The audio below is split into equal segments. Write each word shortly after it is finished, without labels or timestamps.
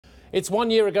It's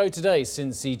 1 year ago today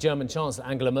since the German Chancellor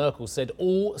Angela Merkel said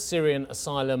all Syrian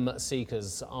asylum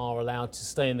seekers are allowed to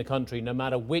stay in the country no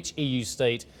matter which EU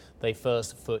state they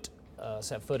first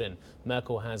set foot in.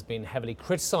 Merkel has been heavily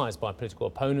criticised by political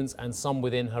opponents and some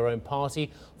within her own party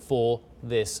for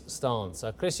this stance.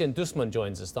 Christian Dustmann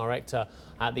joins us, Director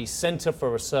at the Centre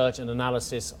for Research and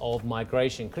Analysis of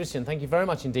Migration. Christian, thank you very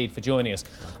much indeed for joining us.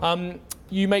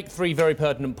 You make three very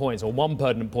pertinent points, or one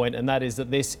pertinent point, and that is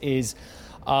that this is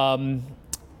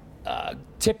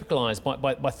typicalised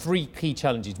by three key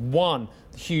challenges. One,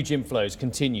 the huge inflows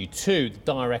continue. Two, the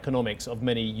dire economics of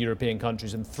many European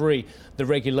countries. And three, the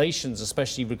regulations,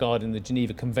 especially regarding the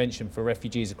Geneva Convention for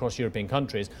refugees across European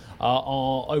countries,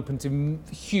 are open to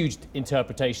huge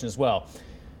interpretation as well.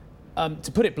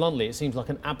 To put it bluntly, it seems like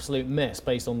an absolute mess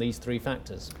based on these three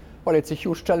factors. Well, it's a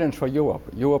huge challenge for Europe.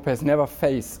 Europe has never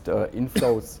faced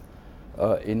inflows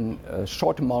in a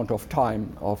short amount of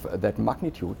time of that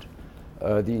magnitude.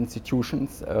 The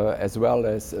institutions, as well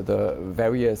as the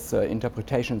various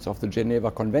interpretations of the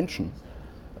Geneva Convention,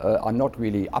 are not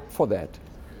really up for that.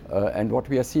 And what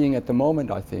we are seeing at the moment,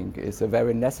 I think, is a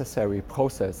very necessary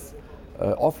process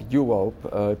of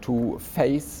Europe to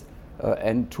face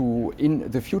and to,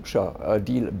 in the future,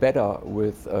 deal better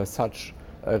with such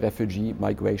refugee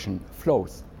migration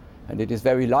flows. And it is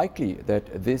very likely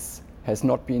that this has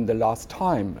not been the last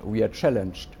time we are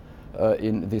challenged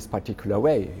in this particular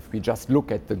way. If we just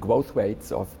look at the growth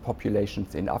rates of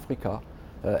populations in Africa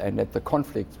and at the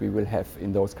conflicts we will have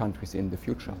in those countries in the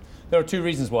future. There are two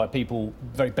reasons why people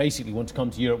very basically want to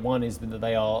come to Europe. One is that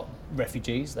they are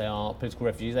refugees, they are political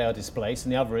refugees, they are displaced,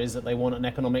 and the other is that they want an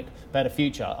economic better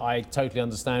future. I totally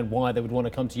understand why they would want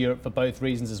to come to Europe for both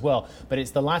reasons as well, but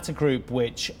it's the latter group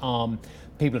which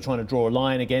people are trying to draw a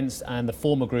line against, and the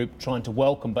former group trying to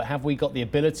welcome. But have we got the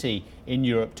ability in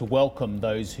Europe to welcome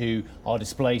those who are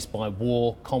displaced by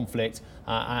war, conflict,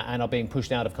 and are being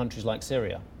pushed out of countries like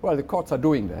Syria? Well, the courts are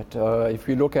doing that. If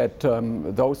we look at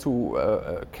those who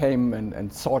came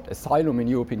and sought asylum in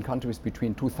European countries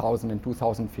between 2000 and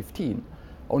 2015,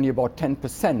 only about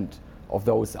 10% of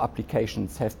those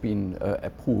applications have been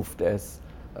approved as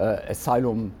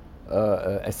asylum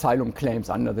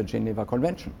claims under the Geneva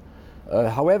Convention.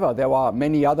 However, there are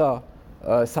many other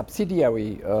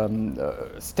subsidiary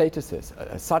statuses,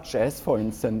 such as, for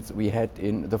instance, we had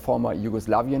in the former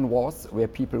Yugoslavian wars, where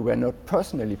people were not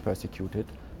personally persecuted,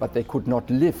 but they could not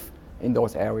live in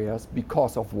those areas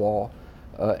because of war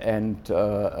and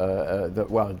the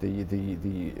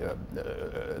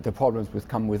problems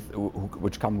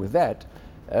which come with that.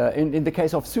 In the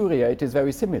case of Syria, it is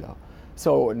very similar.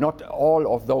 So not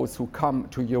all of those who come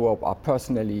to Europe are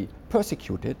personally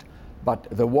persecuted, but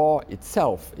the war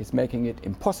itself is making it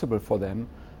impossible for them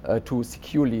to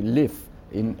securely live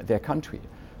in their country.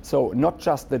 So not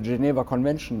just the Geneva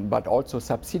Convention, but also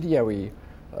subsidiary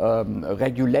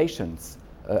regulations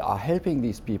are helping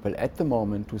these people at the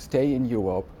moment to stay in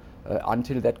Europe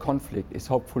until that conflict is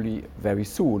hopefully very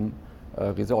soon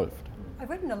resolved. I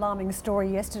read an alarming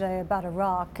story yesterday about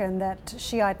Iraq, and that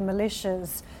Shiite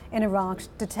militias in Iraq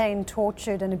detained,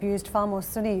 tortured and abused far more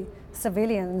Sunni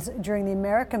civilians during the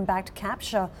American-backed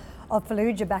capture of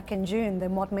Fallujah back in June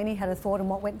than what many had thought and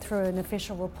what went through in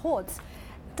official reports.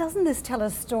 Doesn't this tell a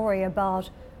story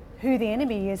about who the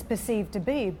enemy is perceived to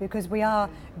be? Because we are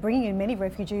bringing in many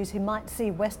refugees who might see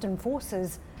Western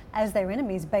forces as their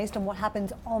enemies based on what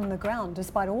happens on the ground.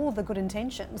 Despite all the good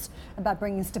intentions about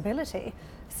bringing stability,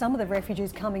 some of the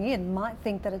refugees coming in might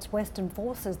think that it's Western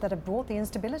forces that have brought the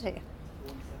instability.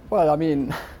 Well, I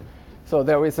mean, so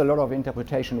there is a lot of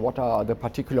interpretation. What are the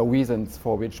particular reasons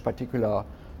for which particular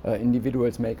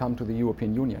individuals may come to the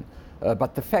European Union?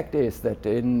 But the fact is that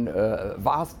in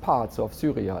vast parts of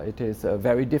Syria, it is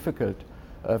very difficult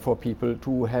for people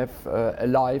to have a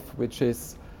life which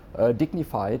is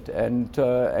dignified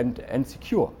and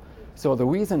secure. So the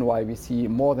reason why we see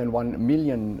more than 1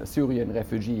 million Syrian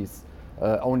refugees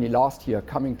only last year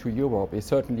coming to Europe is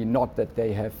certainly not that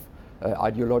they have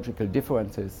ideological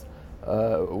differences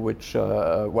which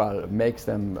makes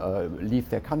them leave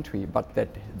their country, but that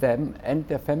them and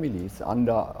their families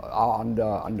are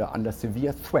under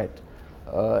severe threat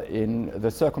in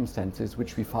the circumstances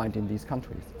which we find in these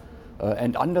countries.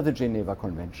 And under the Geneva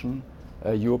Convention,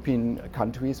 European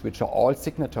countries, which are all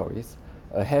signatories,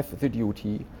 have the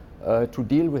duty to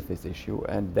deal with this issue,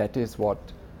 and that is what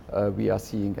we are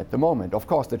seeing at the moment. Of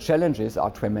course, the challenges are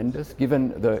tremendous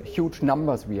given the huge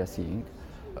numbers we are seeing,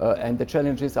 and the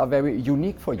challenges are very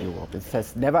unique for Europe. It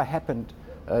has never happened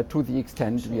to the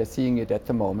extent we are seeing it at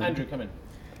the moment. Andrew, come in.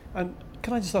 And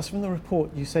can I just ask, from the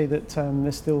report you say that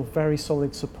there's still very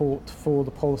solid support for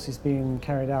the policies being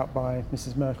carried out by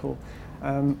Mrs. Merkel.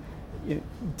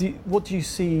 What do you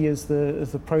see as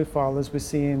the profile as we're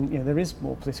seeing? There is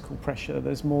more political pressure.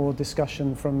 There's more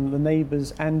discussion from the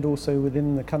neighbours and also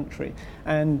within the country.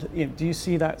 And do you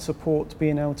see that support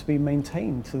being able to be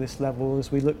maintained to this level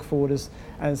as we look forward,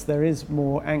 as there is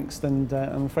more angst and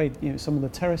I'm afraid some of the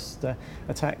terrorist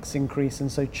attacks increase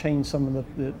and so change some of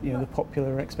the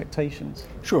popular expectations?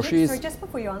 Sure, Sorry, just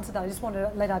before you answer that, I just want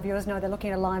to let our viewers know they're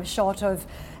looking at a live shot of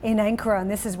in Ankara, and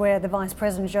this is where the Vice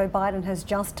President Joe Biden has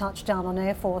just touched down on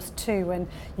Air Force 2, and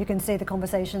you can see the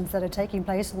conversations that are taking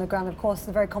place on the ground. Of course,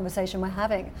 the very conversation we're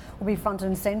having will be front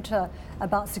and centre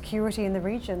about security in the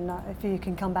region. If you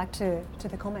can come back to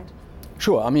the comment.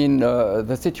 Sure. I mean,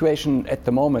 the situation at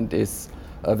the moment is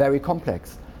very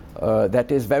complex.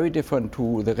 That is very different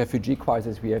to the refugee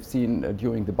crisis we have seen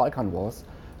during the Balkan Wars,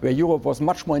 where Europe was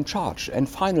much more in charge. And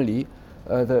finally,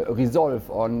 the resolve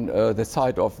on the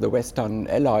side of the Western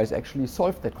allies actually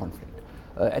solved that conflict.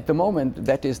 At the moment,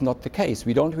 that is not the case.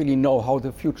 We don't really know how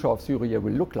the future of Syria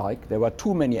will look like. There were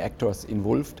too many actors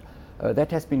involved. That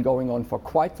has been going on for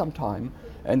quite some time,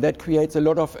 and that creates a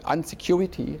lot of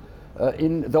insecurity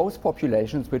in those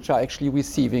populations which are actually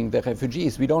receiving the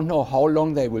refugees. We don't know how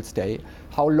long they will stay,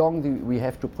 how long we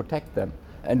have to protect them,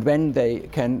 and when they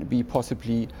can be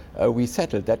possibly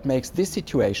resettled. That makes this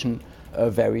situation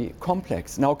very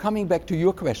complex. Now, coming back to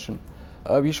your question,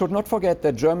 we should not forget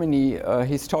that Germany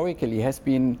historically has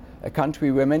been a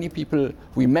country where many people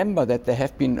remember that there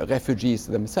have been refugees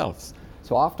themselves.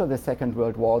 So after the Second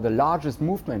World War, the largest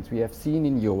movements we have seen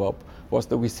in Europe was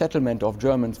the resettlement of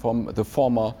Germans from the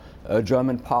former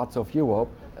German parts of Europe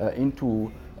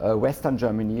into Western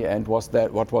Germany, and was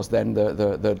that what was then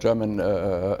the German,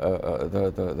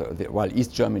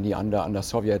 East Germany under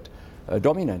Soviet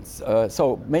dominance.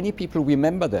 So many people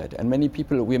remember that, and many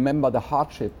people remember the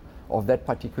hardship of that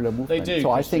particular movement. They do,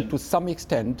 so I think to some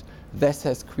extent this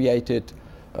has created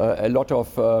a lot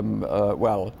of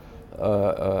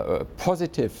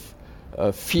positive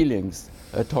feelings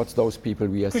towards those people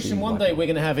we are Christian, seeing. one day we're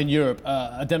going to have in Europe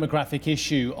a demographic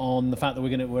issue on the fact that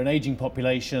we're an ageing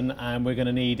population, and we're going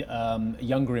to need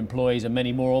younger employees and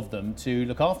many more of them to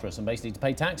look after us and basically to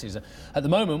pay taxes. At the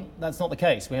moment, that's not the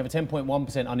case. We have a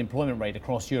 10.1% unemployment rate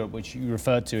across Europe, which you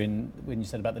referred to when you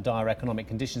said about the dire economic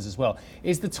conditions as well.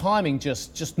 Is the timing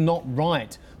just not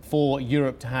right for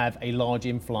Europe to have a large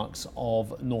influx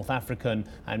of North African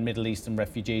and Middle Eastern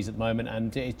refugees at the moment,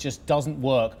 and it just doesn't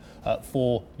work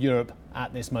for Europe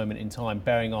at this moment in time,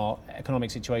 bearing our economic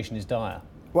situation is dire?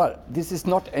 Well, this is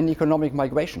not an economic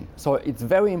migration, so it's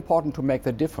very important to make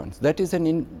the difference. That is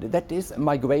a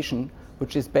migration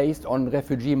which is based on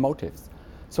refugee motives.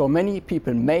 So many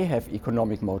people may have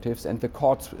economic motives, and the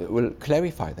courts will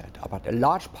clarify that. But a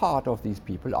large part of these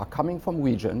people are coming from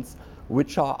regions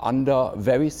which are under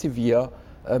very severe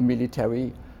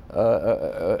military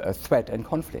threat and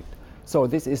conflict. So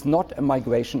this is not a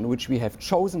migration which we have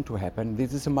chosen to happen.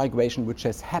 This is a migration which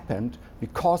has happened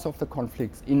because of the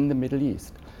conflicts in the Middle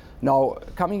East. Now,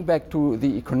 coming back to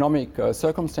the economic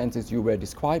circumstances you were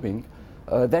describing,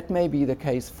 that may be the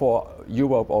case for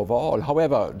Europe overall.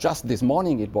 However, just this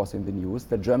morning it was in the news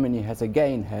that Germany has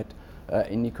again had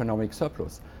an economic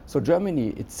surplus. So Germany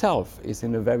itself is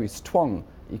in a very strong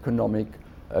economic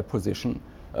position,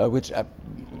 which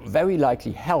very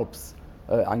likely helps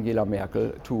Angela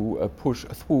Merkel to push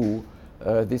through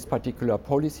this particular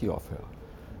policy of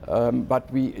her.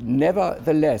 But we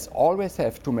nevertheless always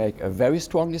have to make a very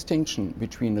strong distinction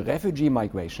between refugee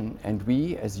migration, and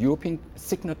we as European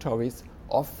signatories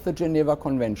of the Geneva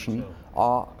Convention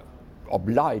are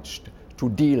obliged to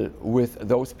deal with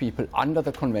those people under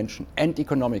the convention, and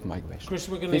economic migration.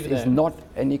 Christian, we're going to leave it This there. is not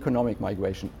an economic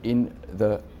migration in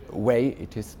the way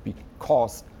it is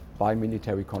caused by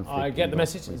military conflict. I get the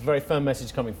message. It's a very firm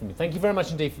message coming from you. Thank you very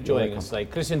much indeed for joining us today.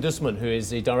 Christian Dustmann, who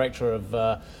is the director of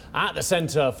at the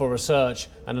Centre for Research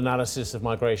and Analysis of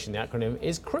Migration. The acronym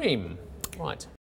is CREAM. Right.